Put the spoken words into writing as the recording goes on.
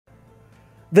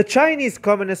The Chinese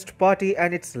Communist Party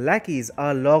and its lackeys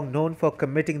are long known for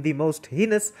committing the most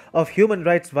heinous of human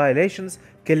rights violations,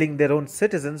 killing their own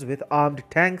citizens with armed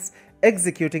tanks,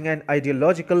 executing an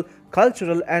ideological,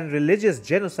 cultural and religious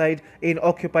genocide in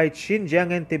occupied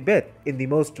Xinjiang and Tibet. In the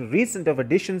most recent of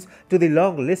additions to the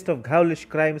long list of ghoulish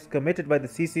crimes committed by the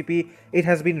CCP, it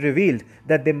has been revealed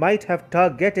that they might have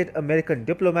targeted American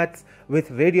diplomats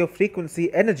with radio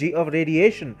frequency energy of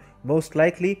radiation, most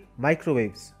likely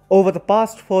microwaves. Over the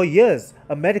past 4 years,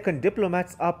 American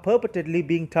diplomats are purportedly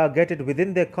being targeted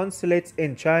within their consulates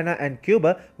in China and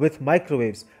Cuba with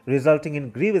microwaves, resulting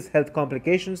in grievous health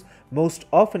complications, most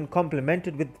often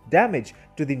complemented with damage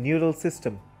to the neural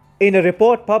system. In a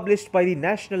report published by the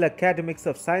National Academies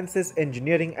of Sciences,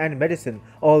 Engineering and Medicine,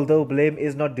 although blame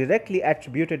is not directly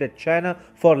attributed at China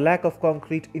for lack of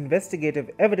concrete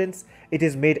investigative evidence, it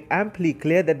is made amply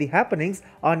clear that the happenings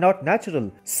are not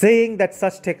natural. Saying that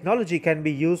such technology can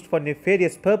be used for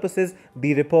nefarious purposes,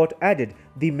 the report added,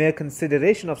 the mere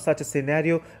consideration of such a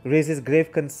scenario raises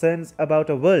grave concerns about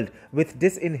a world with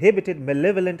disinhibited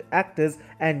malevolent actors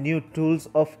and new tools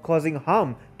of causing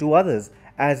harm to others,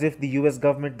 as if the US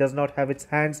government does not have its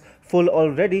hands full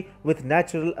already with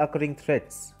natural occurring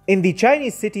threats. In the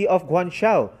Chinese city of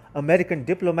Guangzhou, American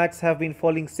diplomats have been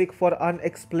falling sick for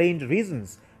unexplained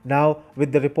reasons. Now,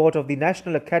 with the report of the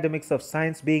National Academies of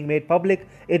Science being made public,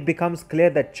 it becomes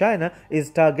clear that China is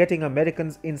targeting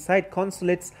Americans inside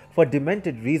consulates for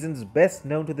demented reasons best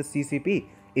known to the CCP.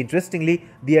 Interestingly,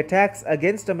 the attacks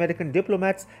against American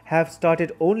diplomats have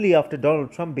started only after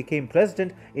Donald Trump became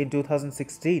president in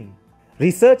 2016.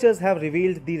 Researchers have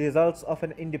revealed the results of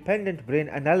an independent brain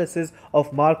analysis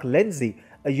of Mark Lindsay,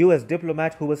 a US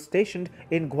diplomat who was stationed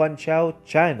in Guangzhou,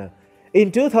 China.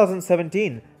 In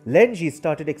 2017, Lindsay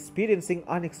started experiencing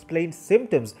unexplained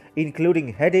symptoms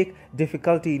including headache,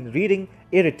 difficulty in reading,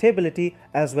 irritability,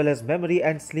 as well as memory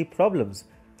and sleep problems.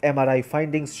 MRI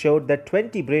findings showed that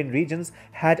 20 brain regions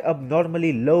had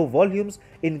abnormally low volumes,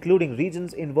 including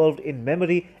regions involved in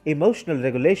memory, emotional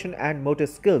regulation and motor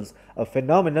skills, a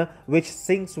phenomena which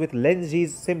syncs with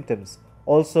Lindsay's symptoms.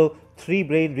 Also, 3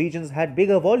 brain regions had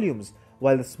bigger volumes.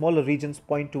 While the smaller regions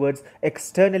point towards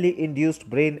externally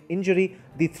induced brain injury,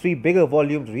 the 3 bigger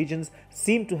volumed regions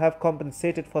seem to have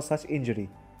compensated for such injury.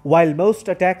 While most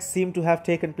attacks seem to have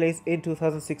taken place in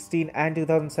 2016 and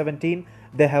 2017,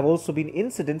 there have also been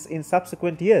incidents in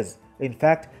subsequent years. In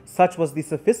fact, such was the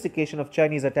sophistication of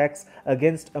Chinese attacks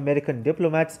against American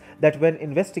diplomats that when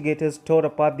investigators tore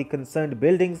apart the concerned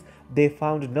buildings, they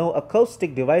found no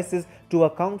acoustic devices to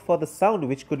account for the sound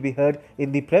which could be heard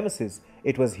in the premises.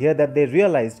 It was here that they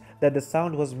realized that the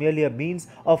sound was merely a means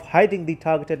of hiding the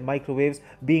targeted microwaves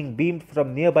being beamed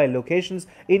from nearby locations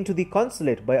into the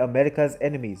consulate by America's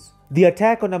enemies. The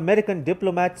attack on American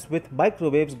diplomats with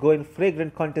microwaves go in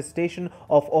flagrant contestation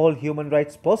of all human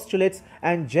rights postulates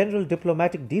and general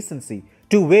diplomatic decency.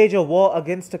 To wage a war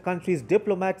against a country's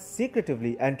diplomats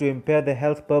secretively and to impair their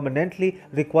health permanently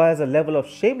requires a level of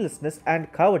shamelessness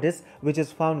and cowardice which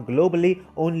is found globally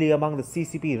only among the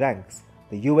CCP ranks.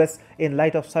 The US, in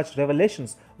light of such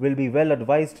revelations, will be well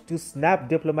advised to snap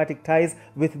diplomatic ties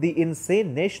with the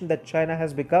insane nation that China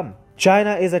has become.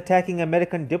 China is attacking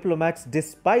American diplomats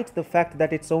despite the fact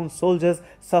that its own soldiers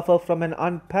suffer from an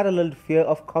unparalleled fear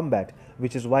of combat,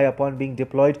 which is why upon being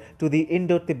deployed to the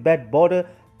Indo-Tibet border,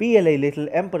 PLA little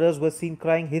emperors were seen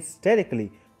crying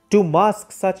hysterically. To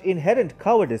mask such inherent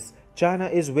cowardice, China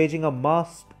is waging a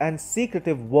masked and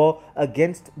secretive war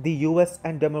against the US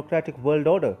and democratic world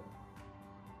order.